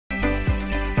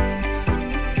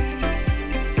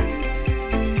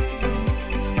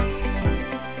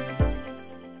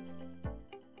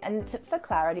And for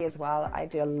clarity as well, I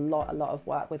do a lot of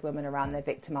work with women around their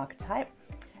victim archetype.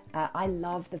 I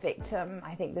love the victim.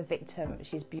 I think the victim,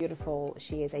 she's beautiful.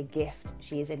 She is a gift.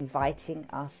 She is inviting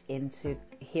us into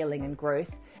healing and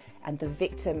growth. And the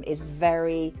victim is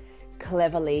very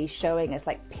cleverly showing us,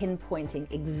 like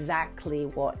pinpointing exactly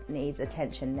what needs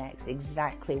attention next,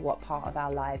 exactly what part of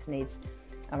our lives needs,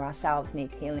 or ourselves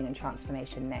needs healing and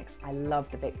transformation next. I love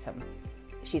the victim.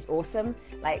 She's awesome.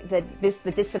 Like the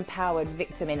disempowered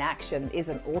victim in action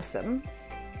isn't awesome,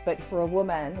 but for a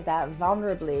woman that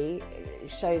vulnerably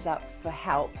shows up for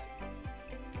help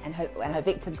and her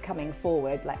victim's coming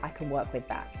forward, like I can work with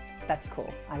that. That's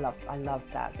cool. I love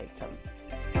that victim.